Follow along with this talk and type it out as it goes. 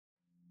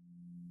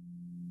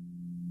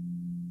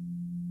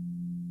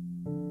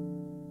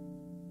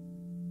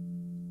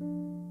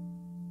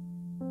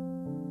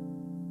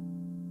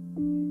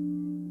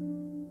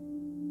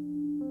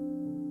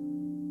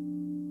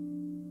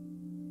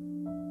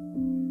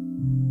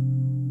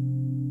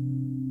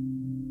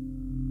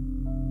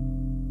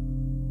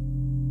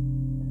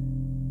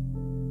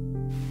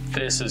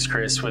This is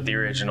Chris with the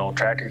original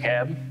tractor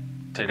cab.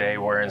 Today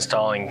we're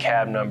installing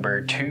cab number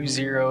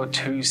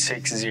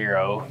 20260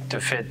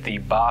 to fit the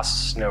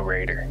Boss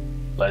Snowrator.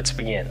 Let's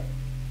begin.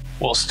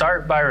 We'll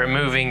start by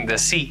removing the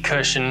seat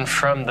cushion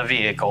from the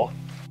vehicle.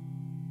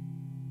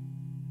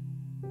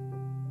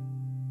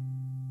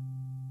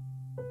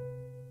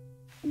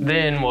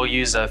 Then we'll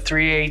use a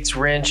 3/8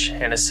 wrench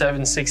and a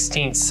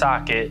 7/16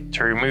 socket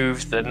to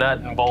remove the nut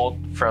and bolt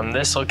from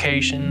this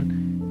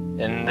location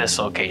and this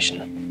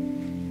location.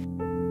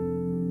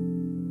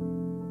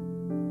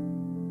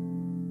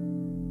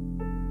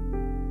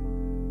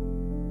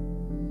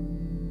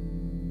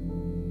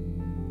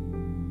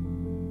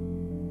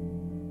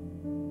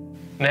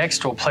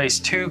 Next, we'll place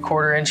two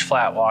 1/4-inch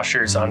flat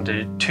washers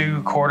onto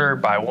two 1/4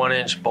 by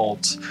 1-inch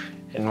bolts,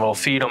 and we'll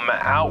feed them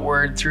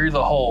outward through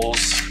the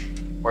holes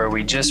where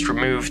we just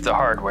removed the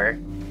hardware.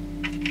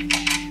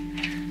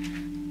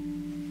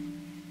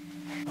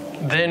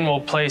 Then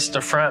we'll place the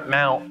front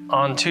mount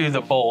onto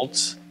the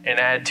bolts and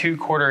add two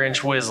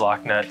 1/4-inch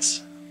whiz-lock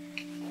nuts.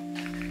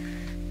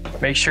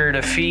 Make sure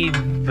to feed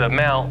the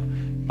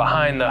mount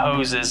behind the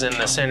hoses in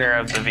the center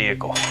of the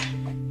vehicle.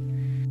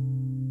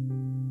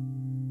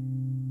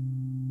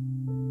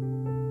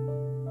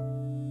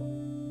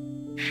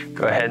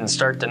 Go ahead and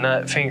start the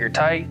nut finger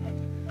tight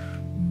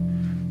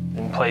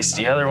and place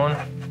the other one.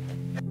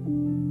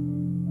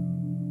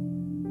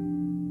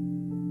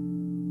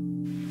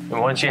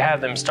 And once you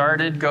have them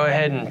started, go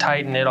ahead and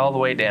tighten it all the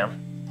way down.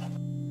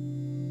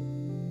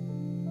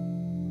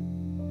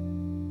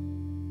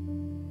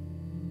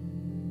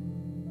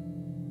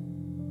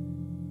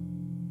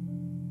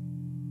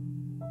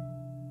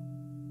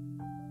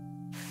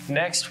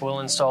 Next,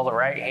 we'll install the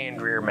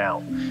right-hand rear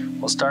mount.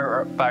 We'll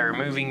start by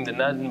removing the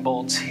nut and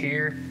bolts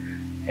here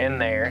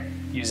and there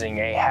using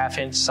a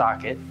 1/2-inch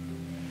socket.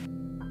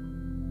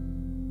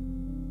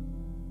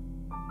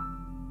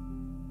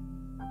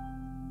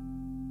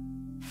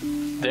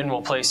 Then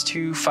we'll place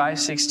two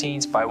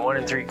 5/16 by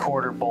 1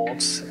 3/4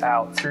 bolts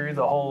out through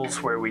the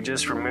holes where we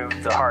just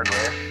removed the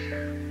hardware.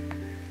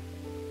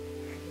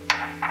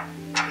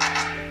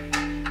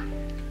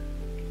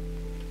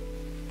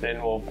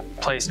 Then we'll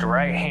place the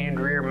right-hand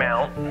rear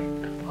mount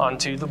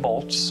onto the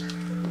bolts.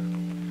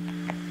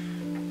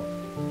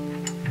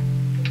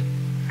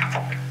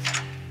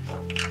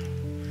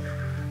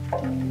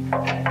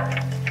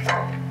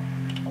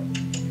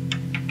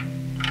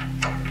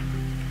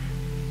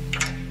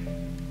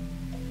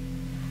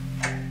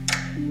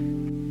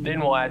 Then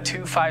we'll add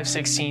two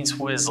 5/16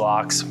 whiz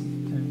locks,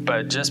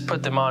 but just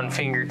put them on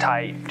finger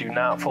tight, do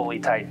not fully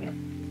tighten.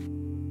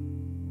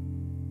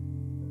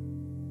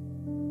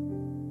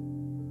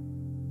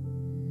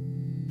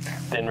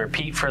 Then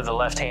repeat for the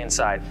left-hand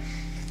side.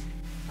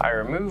 I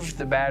removed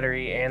the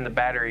battery and the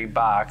battery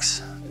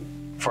box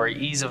for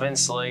ease of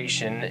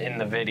installation in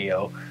the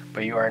video,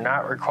 but you are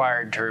not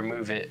required to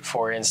remove it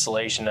for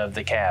installation of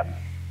the cab.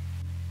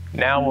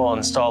 Now we'll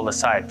install the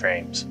side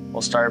frames.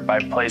 We'll start by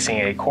placing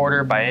a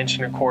 1/4 by 1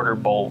 1/4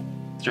 bolt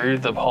through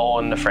the hole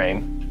in the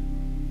frame.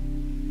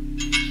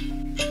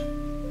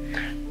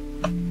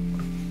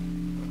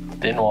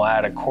 Then we'll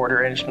add a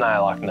 1/4-inch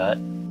nylock nut.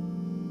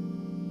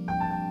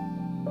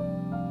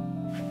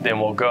 Then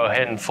we'll go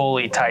ahead and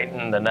fully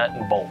tighten the nut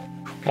and bolt.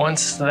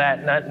 Once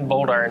that nut and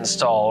bolt are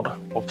installed,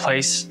 we'll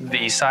place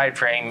the side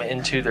frame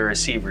into the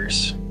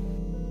receivers.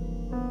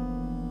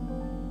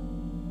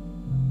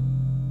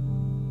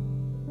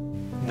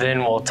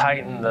 Then we'll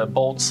tighten the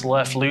bolts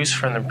left loose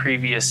from the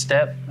previous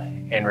step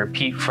and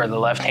repeat for the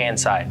left-hand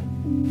side.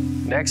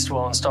 Next,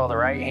 we'll install the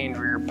right-hand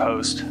rear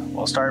post.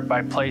 We'll start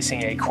by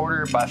placing a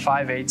 1/4 by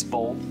 5/8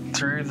 bolt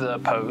through the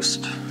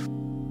post.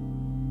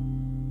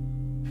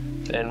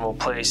 Then we'll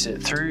place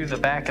it through the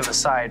back of the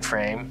side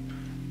frame,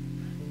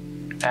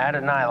 add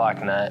a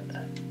nylock nut,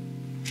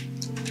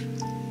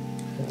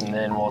 and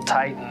then we'll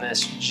tighten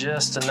this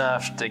just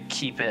enough to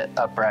keep it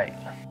upright.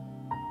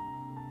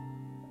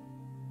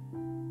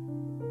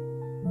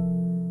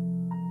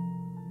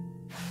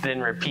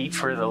 Then repeat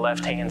for the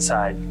left-hand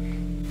side.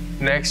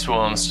 Next,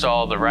 we'll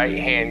install the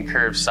right-hand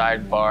curved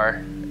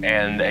sidebar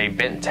and a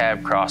bent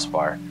tab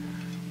crossbar.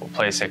 We'll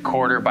place a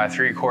 1/4 by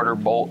 3/4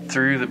 bolt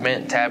through the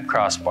bent tab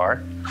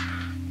crossbar,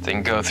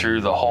 then go through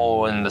the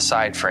hole in the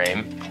side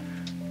frame.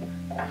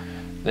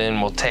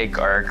 Then we'll take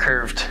our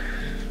curved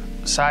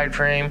side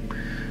frame,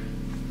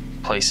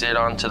 place it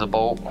onto the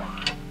bolt,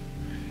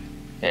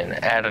 and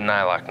add a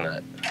nylock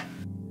nut.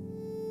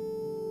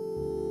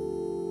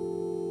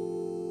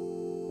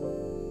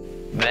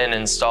 Then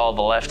install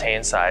the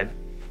left-hand side.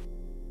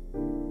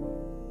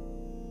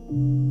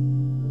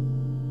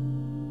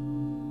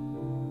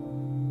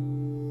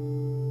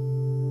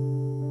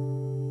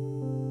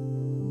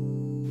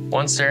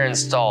 Once they're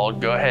installed,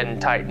 go ahead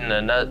and tighten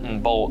the nut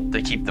and bolt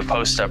to keep the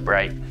post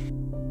upright.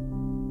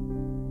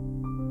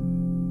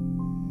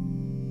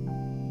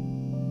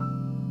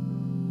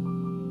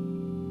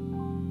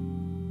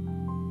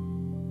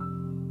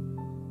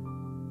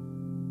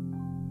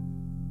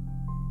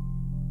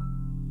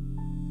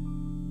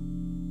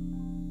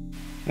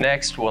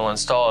 Next, we'll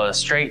install a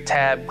straight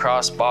tab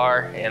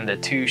crossbar and the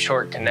 2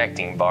 short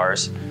connecting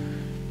bars.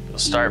 We'll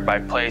start by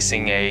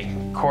placing a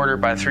 1/4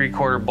 by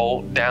 3/4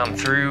 bolt down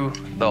through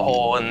the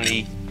hole in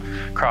the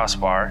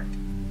crossbar.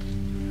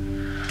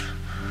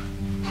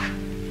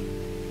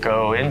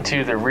 Go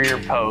into the rear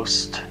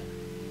post.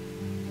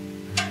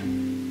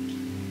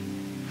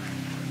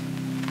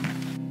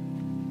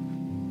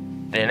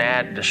 Then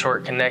add the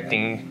short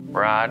connecting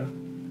rod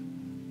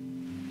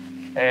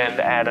and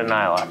add a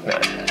nylock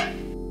nut.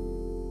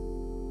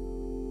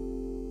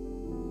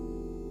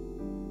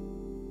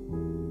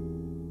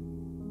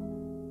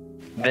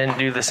 Then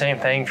do the same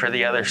thing for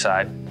the other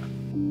side.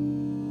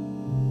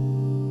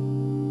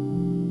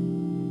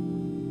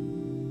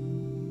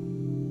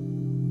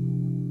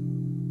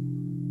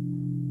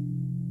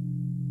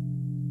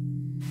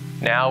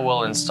 Now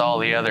we'll install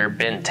the other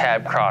bent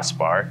tab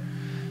crossbar.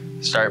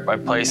 Start by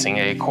placing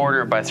a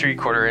 1/4 by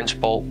 3/4 inch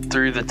bolt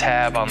through the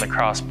tab on the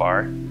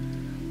crossbar,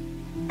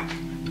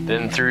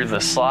 then through the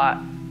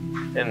slot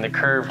in the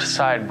curved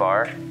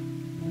sidebar,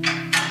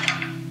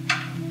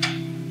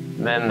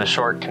 then the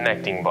short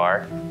connecting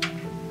bar,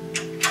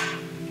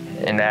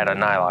 and add a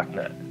nylock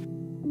nut.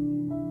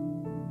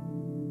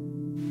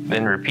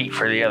 Then repeat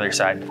for the other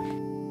side.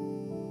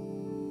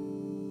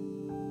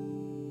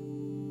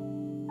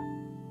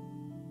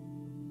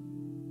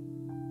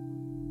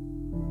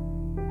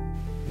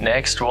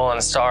 Next, we'll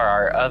install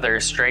our other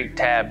straight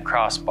tab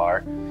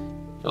crossbar.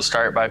 You'll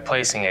start by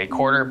placing a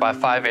 1/4 by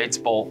 5/8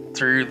 bolt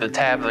through the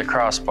tab of the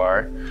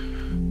crossbar.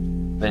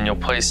 Then you'll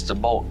place the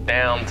bolt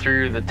down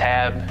through the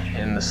tab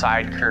in the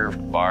side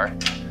curved bar,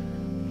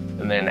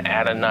 and then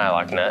add a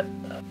nylock nut.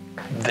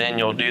 Then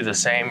you'll do the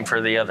same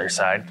for the other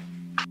side.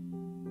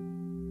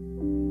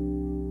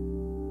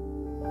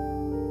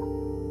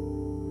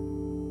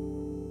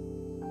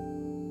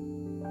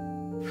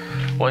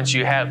 Once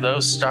you have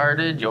those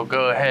started, you'll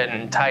go ahead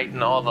and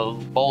tighten all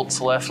the bolts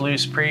left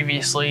loose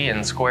previously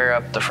and square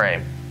up the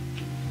frame.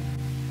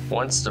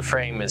 Once the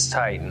frame is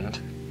tightened,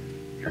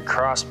 your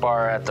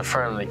crossbar at the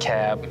front of the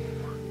cab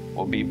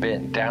will be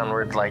bent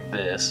downward like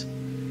this,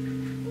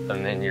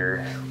 and then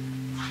your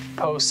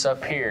posts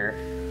up here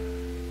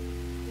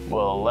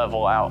will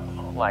level out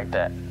like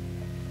that.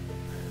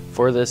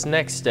 For this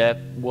next step,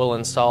 we'll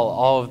install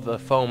all of the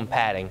foam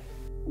padding.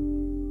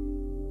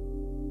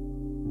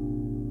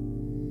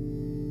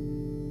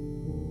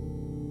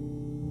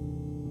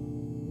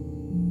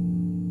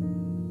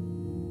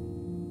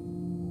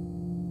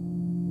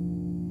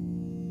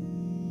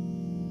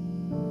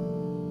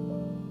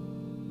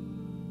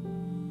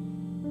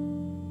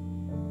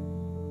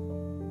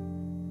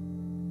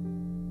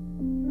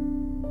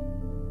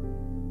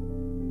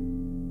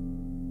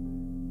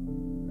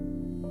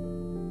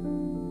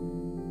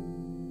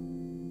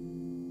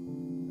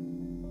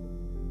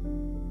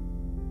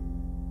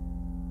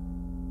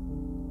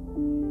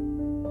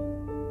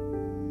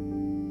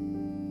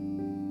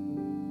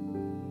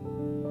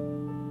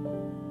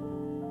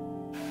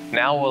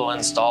 Now we'll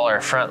install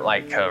our front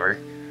light cover.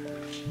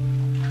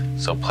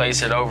 So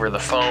place it over the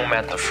foam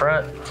at the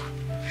front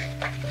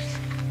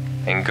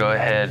and go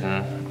ahead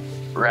and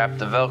wrap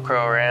the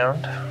Velcro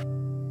around.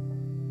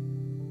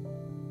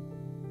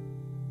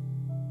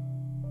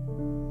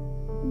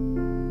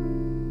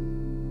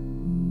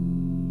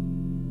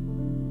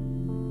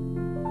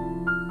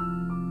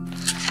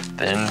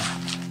 Then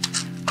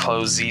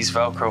close these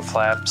Velcro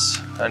flaps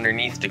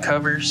underneath the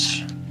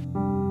covers.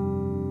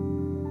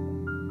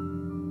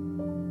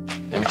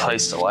 And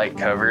place the light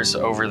covers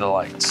over the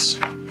lights.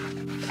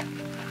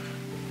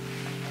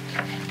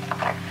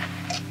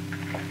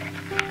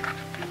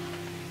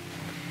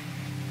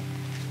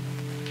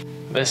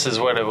 This is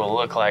what it will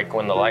look like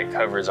when the light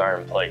covers are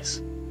in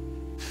place.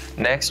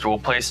 Next, we'll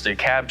place the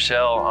cab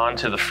shell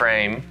onto the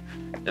frame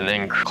and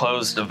then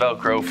close the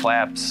Velcro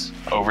flaps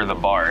over the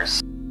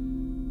bars.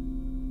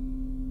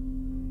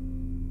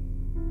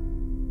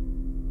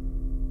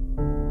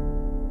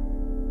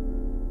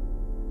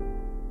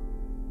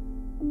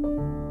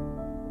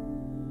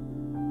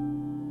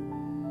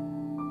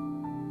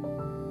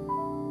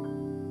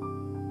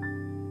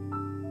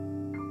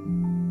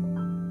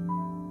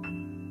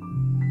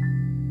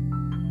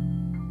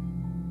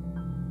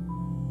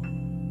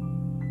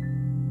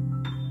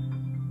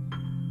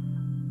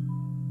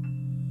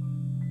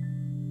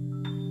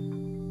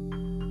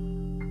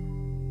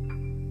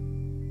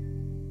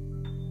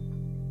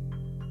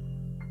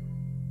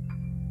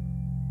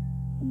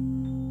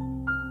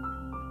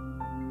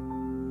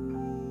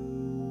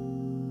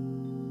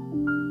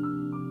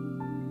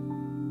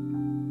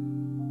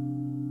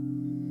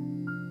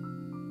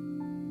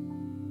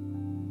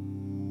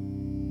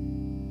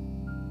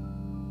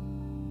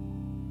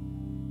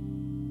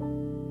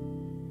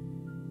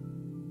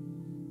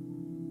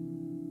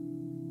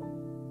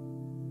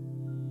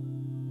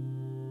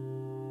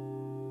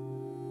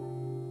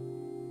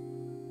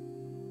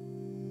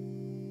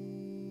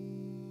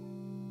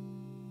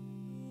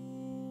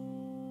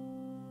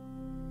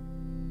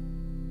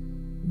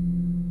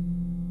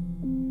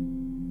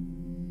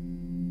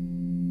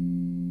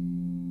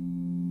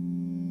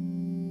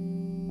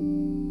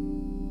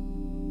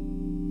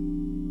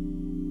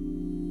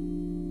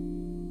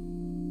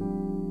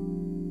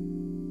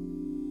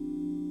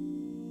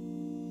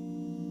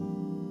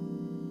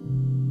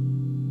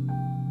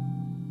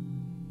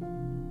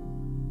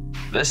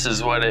 This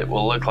is what it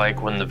will look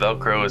like when the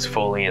Velcro is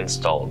fully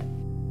installed.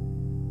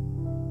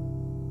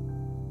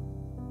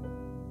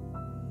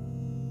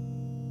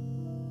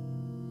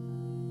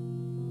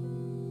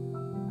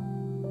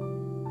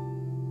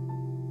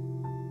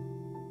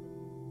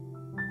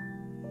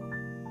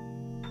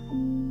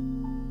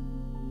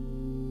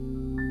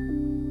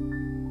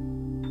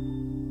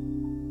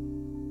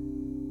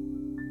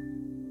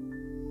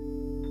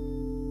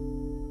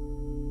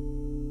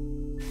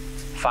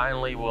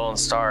 Finally, we'll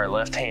install our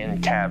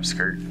left-hand cab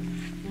skirt.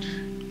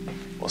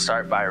 We'll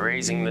start by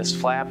raising this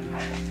flap,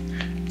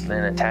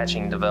 then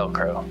attaching the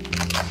Velcro.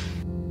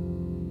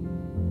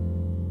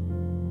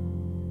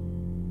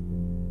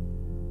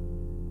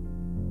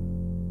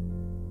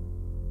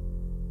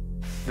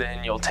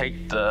 Then you'll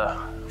take the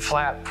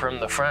flap from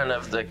the front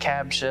of the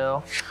cab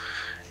shell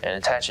and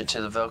attach it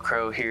to the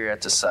Velcro here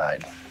at the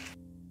side.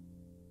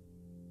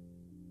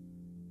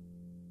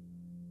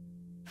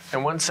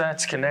 And once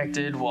that's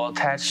connected, we'll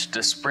attach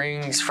the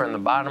springs from the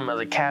bottom of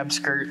the cab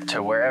skirt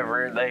to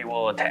wherever they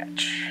will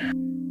attach.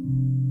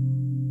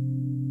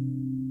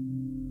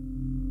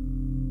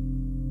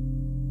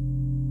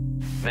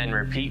 Then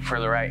repeat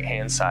for the right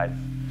hand side.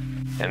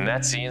 And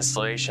that's the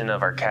installation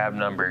of our cab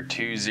number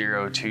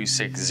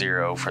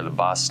 20260 for the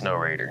Boss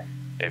Snowrator.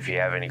 If you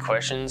have any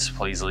questions,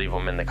 please leave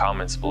them in the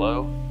comments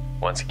below.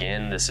 Once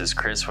again, this is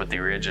Chris with the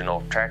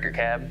original tractor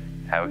cab.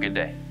 Have a good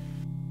day.